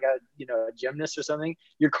and you're like a gymnast or something.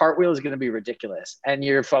 Your cartwheel is going to be ridiculous, and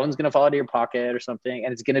your phone's going to fall out of your pocket or something.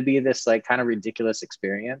 And it's going to be this like kind of ridiculous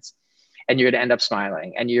experience. And you're going to end up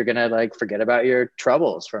smiling, and you're going to like forget about your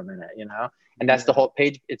troubles for a minute, you know? And that's the whole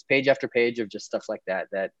page. It's page after page of just stuff like that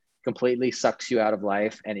completely sucks you out of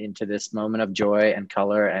life and into this moment of joy and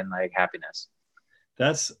color and like happiness.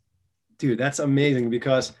 That's amazing,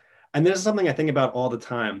 because, and this is something I think about all the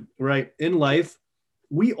time, right? In life,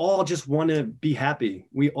 we all just want to be happy.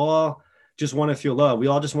 We all just want to feel love. We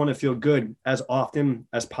all just want to feel good as often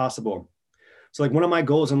as possible. So like, one of my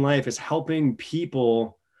goals in life is helping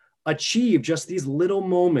people achieve just these little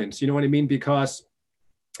moments. You know what I mean? Because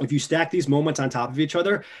if you stack these moments on top of each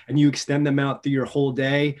other and you extend them out through your whole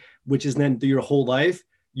day, which is then through your whole life,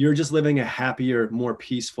 you're just living a happier, more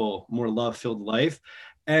peaceful, more love-filled life.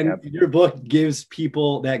 And your book gives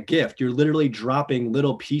people that gift. You're literally dropping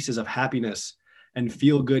little pieces of happiness and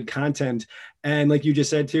feel-good content. And like you just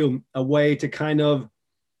said too, a way to kind of,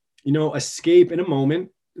 you know, escape in a moment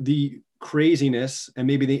the craziness and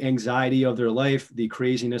maybe the anxiety of their life, the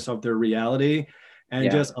craziness of their reality, and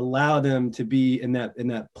just allow them to be in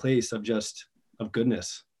that place of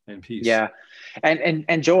goodness and peace. Yeah.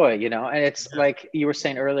 And joy, you know, and it's like you were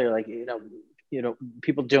saying earlier, like, you know,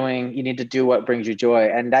 people you need to do what brings you joy.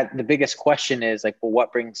 And that the biggest question is like, well,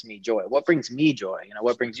 what brings me joy? What brings me joy? You know,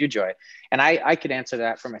 what brings you joy? And I could answer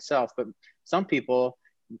that for myself, but some people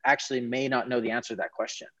actually may not know the answer to that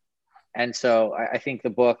question. And so I think the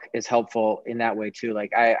book is helpful in that way too.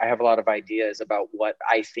 Like I have a lot of ideas about what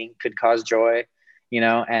I think could cause joy, you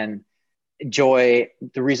know, and joy,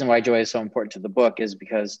 the reason why joy is so important to the book is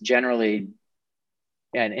because generally,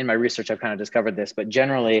 and in my research, I've kind of discovered this, but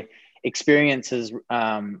generally experiences,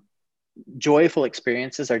 joyful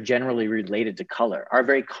experiences are generally related to color, are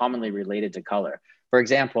very commonly related to color. For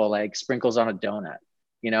example, like sprinkles on a donut,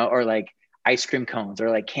 you know, or like ice cream cones, or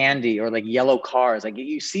like candy, or like yellow cars. Like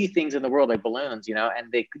you see things in the world like balloons, you know, and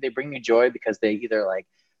they bring you joy because they either like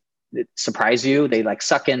surprise you, they like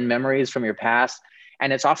suck in memories from your past.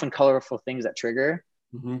 And it's often colorful things that trigger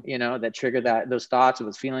Mm-hmm. you know, that trigger those thoughts or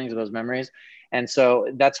those feelings or those memories. And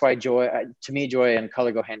so that's why to me, joy and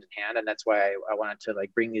color go hand in hand. And that's why I wanted to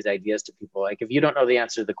like bring these ideas to people. Like, if you don't know the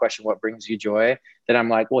answer to the question, what brings you joy, then I'm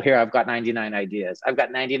like, well, here, I've got 99 ideas. I've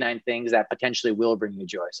got 99 things that potentially will bring you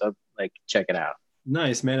joy. So like, check it out.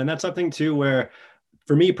 Nice, man. And that's something too, where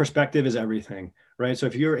for me, perspective is everything, right? So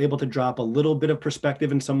if you're able to drop a little bit of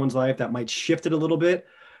perspective in someone's life, that might shift it a little bit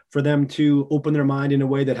for them to open their mind in a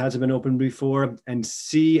way that hasn't been opened before, and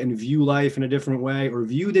see and view life in a different way, or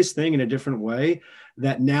view this thing in a different way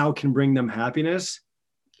that now can bring them happiness,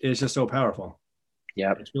 is just so powerful.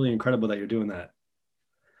 Yeah. It's really incredible that you're doing that.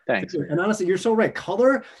 Thanks. And honestly, you're so right.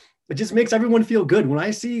 Color, it just makes everyone feel good. When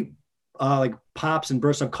I see like pops and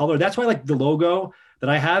bursts of color, that's why like the logo that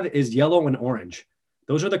I have is yellow and orange.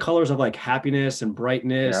 Those are the colors of like happiness and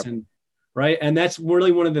brightness. Yep. And right. And that's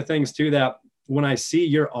really one of the things too, that when I see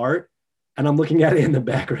your art, and I'm looking at it in the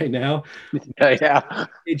back right now, Yeah.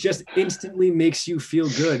 it just instantly makes you feel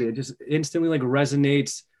good. It just instantly like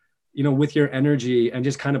resonates, you know, with your energy, and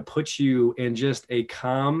just kind of puts you in just a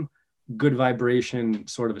calm, good vibration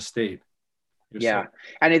sort of a state. Yeah.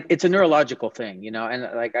 And it's a neurological thing, you know, and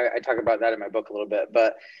like I talk about that in my book a little bit,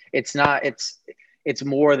 but it's not, it's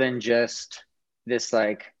more than just this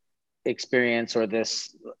like experience or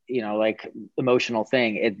this, you know, like emotional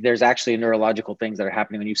thing. There's actually neurological things that are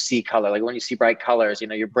happening when you see color. Like when you see bright colors, you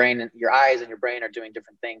know, your brain and your eyes and your brain are doing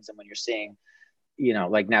different things than when you're seeing, you know,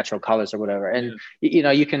 like natural colors or whatever. And, you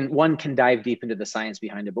know, one can dive deep into the science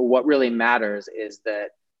behind it, but what really matters is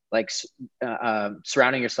that like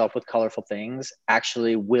surrounding yourself with colorful things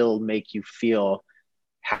actually will make you feel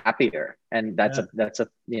happier. And that's a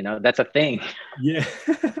you know, that's a thing. Yeah.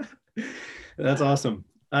 That's awesome.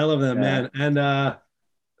 I love that, man. And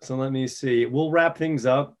so let me see. We'll wrap things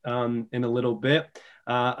up in a little bit.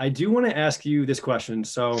 I do want to ask you this question.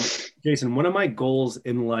 So, Jason, one of my goals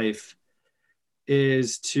in life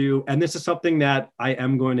is to, and this is something that I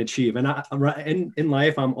am going to achieve. And in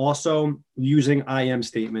life, I'm also using I am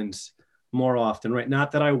statements more often, right?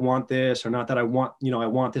 Not that I want this, or not that I want, you know, I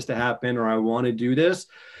want this to happen, or I want to do this,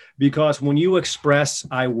 because when you express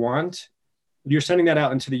I want, you're sending that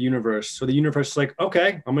out into the universe. So the universe is like,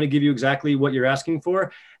 okay, I'm going to give you exactly what you're asking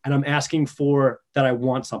for. And I'm asking for that I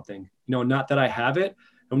want something, you know, not that I have it.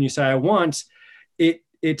 And when you say I want,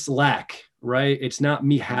 it's lack, right? It's not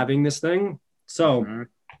me having this thing. So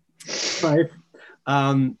right,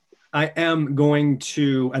 I am going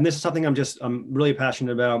to, and this is something I'm really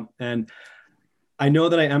passionate about. And I know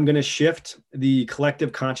that I am going to shift the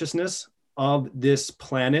collective consciousness of this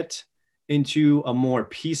planet into a more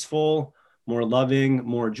peaceful, more loving,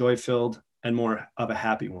 more joy-filled, and more of a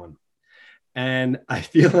happy one. And I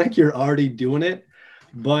feel like you're already doing it,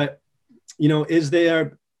 but, you know,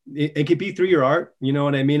 it could be through your art. You know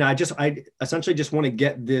what I mean? I essentially just want to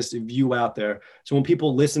get this view out there. So when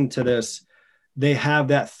people listen to this, they have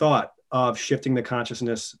that thought of shifting the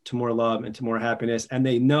consciousness to more love and to more happiness. And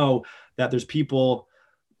they know that there's people,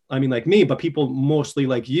 I mean, like me, but people mostly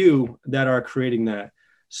like you that are creating that.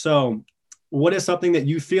 So what is something that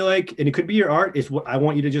you feel like, and it could be your art, is what I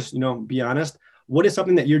want you to just, you know, be honest. What is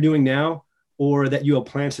something that you're doing now, or that you have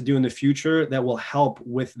plans to do in the future, that will help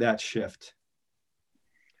with that shift?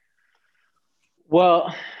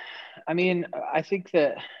 Well, I mean, I think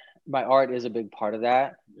that my art is a big part of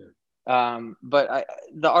that. But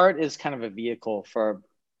the art is kind of a vehicle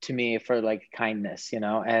to me, for like kindness, you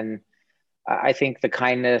know, and I think the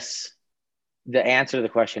kindness, the answer to the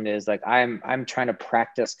question is like, I'm trying to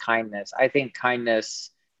practice kindness. I think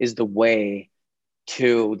kindness is the way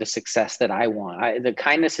to the success that I want. The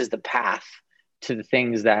kindness is the path to the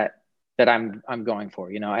things that I'm going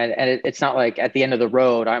for, you know, and it's not like at the end of the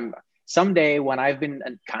road, someday when I've been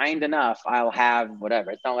kind enough, I'll have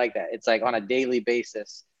whatever. It's not like that. It's like on a daily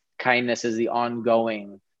basis, kindness is the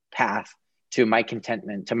ongoing path to my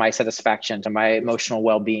contentment, to my satisfaction, to my emotional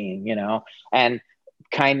well-being, you know, and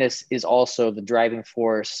kindness is also the driving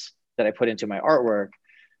force that I put into my artwork.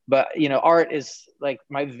 But, you know, art is like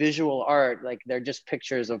my visual art, like they're just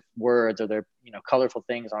pictures of words, or they're, you know, colorful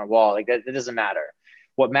things on a wall. Like that, it doesn't matter.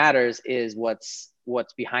 What matters is what's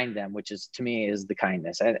behind them, which is, to me, is the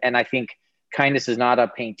kindness. And I think kindness is not a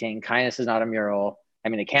painting. Kindness is not a mural. I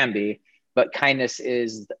mean, it can be, but kindness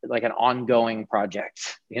is like an ongoing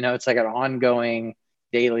project. You know, it's like an ongoing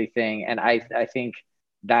daily thing. And I think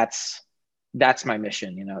that's my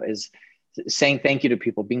mission, you know, is saying thank you to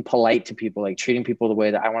people, being polite to people, like treating people the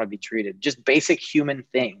way that I want to be treated, just basic human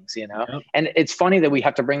things, you know. Yep. And it's funny that we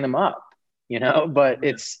have to bring them up, you know, but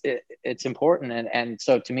it's important. And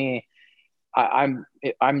so to me, I'm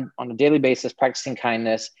on a daily basis practicing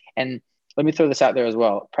kindness. And let me throw this out there as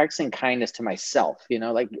well. Practicing kindness to myself,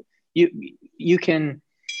 like you, you can,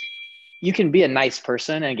 you can be a nice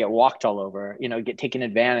person and get walked all over, get taken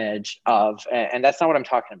advantage of. And that's not what I'm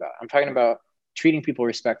talking about. I'm talking about treating people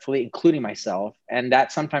respectfully, including myself. And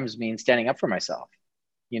that sometimes means standing up for myself.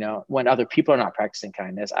 When other people are not practicing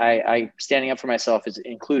kindness, I standing up for myself is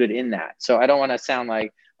included in that. So I don't want to sound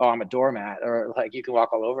like, oh, I'm a doormat, or like you can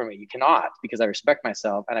walk all over me. You cannot, because I respect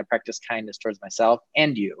myself and I practice kindness towards myself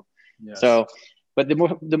and you. Yes. So, but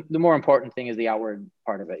the more important thing is the outward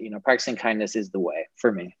part of it. Practicing kindness is the way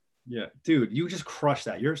for me. Yeah, dude, you just crushed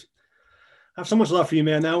that. I have so much love for you,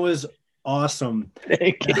 man. That was awesome.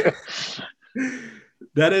 Thank you.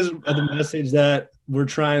 That is the message that we're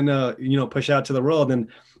trying to, push out to the world.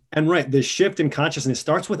 And right, the shift in consciousness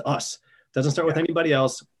starts with us. It doesn't start with anybody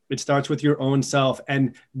else. It starts with your own self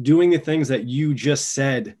and doing the things that you just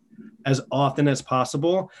said as often as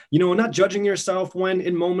possible. Not judging yourself when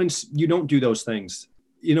in moments you don't do those things.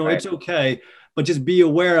 Right. It's okay, but just be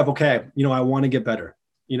aware of, okay, I want to get better,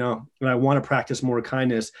 and I want to practice more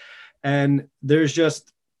kindness. And there's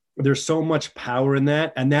so much power in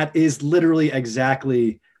that. And that is literally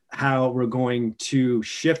exactly how we're going to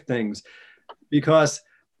shift things, because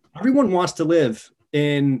everyone wants to live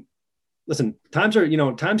in, listen, times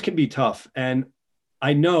can be tough. And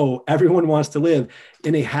I know everyone wants to live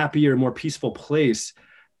in a happier, more peaceful place.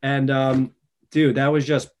 And dude, that was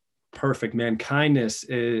just perfect, man. Kindness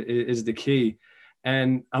is the key.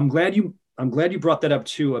 And I'm glad you brought that up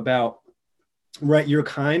too, about, right, you're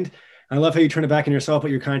kind. I love how you turn it back on yourself,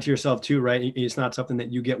 but you're kind to yourself too, right? It's not something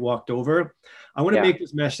that you get walked over. I want to make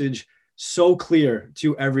this message so clear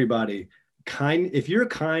to everybody. If you're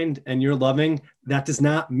kind and you're loving, that does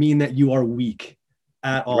not mean that you are weak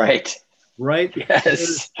at all. Right?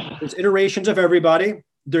 Yes. There's iterations of everybody.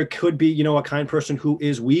 There could be, a kind person who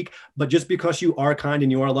is weak, but just because you are kind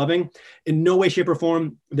and you are loving, in no way, shape, or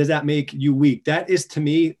form does that make you weak. That is, to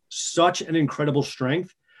me, such an incredible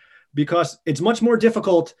strength. Because it's much more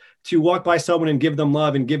difficult to walk by someone and give them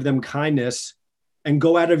love and give them kindness and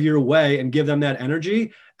go out of your way and give them that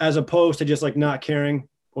energy, as opposed to just like not caring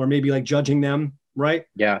or maybe like judging them, right?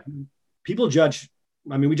 Yeah. People judge.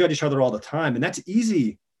 I mean, we judge each other all the time, and that's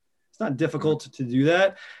easy. It's not difficult to do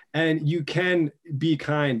that. And you can be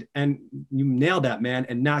kind, and you nail that, man,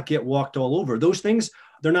 and not get walked all over. Those things,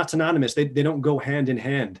 they're not synonymous. They don't go hand in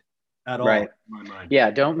hand at all. Right. Yeah.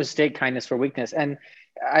 Don't mistake kindness for weakness. And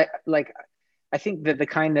I think that the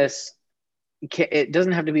kindness, it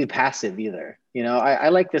doesn't have to be passive either. I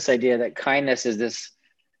like this idea that kindness is this,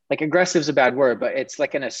 like, aggressive is a bad word, but it's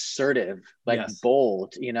like an assertive, like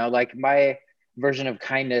bold, like my version of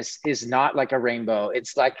kindness is not like a rainbow.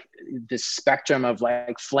 It's like this spectrum of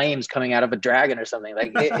like flames coming out of a dragon or something.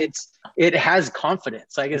 Like it has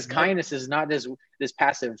confidence. Like its kindness is not this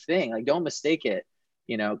passive thing. Like, don't mistake it.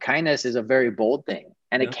 Kindness is a very bold thing.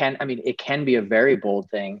 And it can be a very bold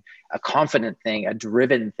thing, a confident thing, a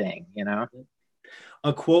driven thing,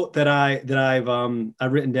 A quote that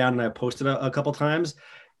I've written down and I posted a couple times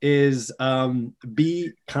is,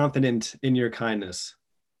 be confident in your kindness.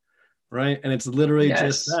 Right. And it's literally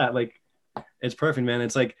just that, like, it's perfect, man.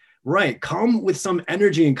 It's like, right. Come with some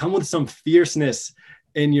energy and come with some fierceness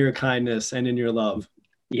in your kindness and in your love.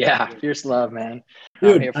 Yeah. Fierce love, man.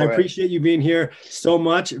 Dude, I appreciate you being here so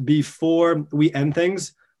much. Before we end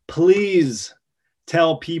things, please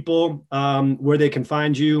tell people where they can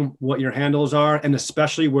find you, what your handles are, and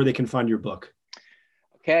especially where they can find your book.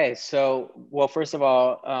 Okay. So, well, first of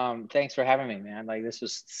all, thanks for having me, man. Like, this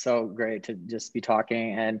was so great to just be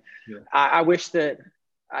talking. And I wish that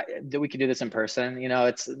we could do this in person.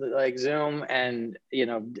 It's like Zoom and,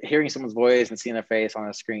 hearing someone's voice and seeing their face on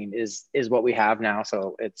a screen is what we have now.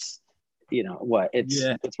 So it's,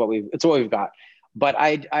 it's what we've got. But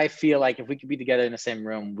I feel like if we could be together in the same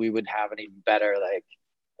room, we would have an even better like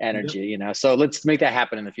energy, so let's make that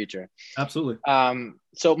happen in the future. Absolutely.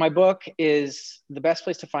 So my book is, the best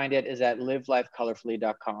place to find it is at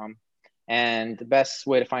livelifecolorfully.com. And the best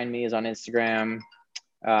way to find me is on Instagram,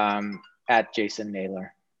 at Jason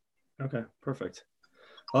Naylor. Okay, perfect.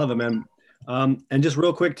 I love it, man. And just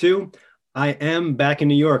real quick too, I am back in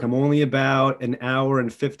New York. I'm only about an hour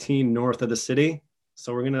and 15 north of the city.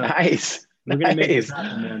 So we're gonna make this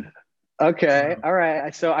happen, man. Okay. All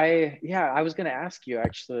right. So I was going to ask you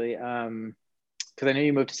actually, because I knew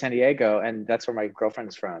you moved to San Diego and that's where my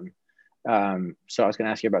girlfriend's from. So I was going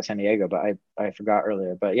to ask you about San Diego, but I forgot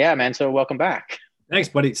earlier. But yeah, man. So welcome back. Thanks,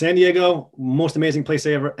 buddy. San Diego, most amazing place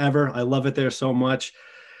ever. I love it there so much.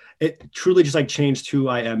 it truly just like changed who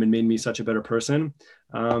I am and made me such a better person.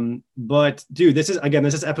 But dude, this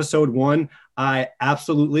is episode 1. I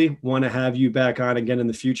absolutely want to have you back on again in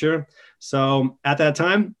the future. So at that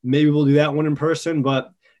time, maybe we'll do that one in person,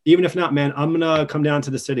 but even if not, man, I'm going to come down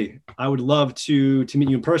to the city. I would love to meet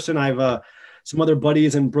you in person. I have some other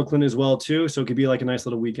buddies in Brooklyn as well too. So it could be like a nice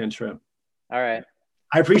little weekend trip. All right.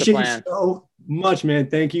 I appreciate you so much, man.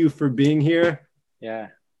 Thank you for being here. Yeah.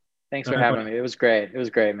 Thanks for having me. It was great. It was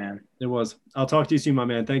great, man. It was. I'll talk to you soon, my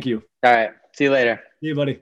man. Thank you. All right. See you later. See you, buddy.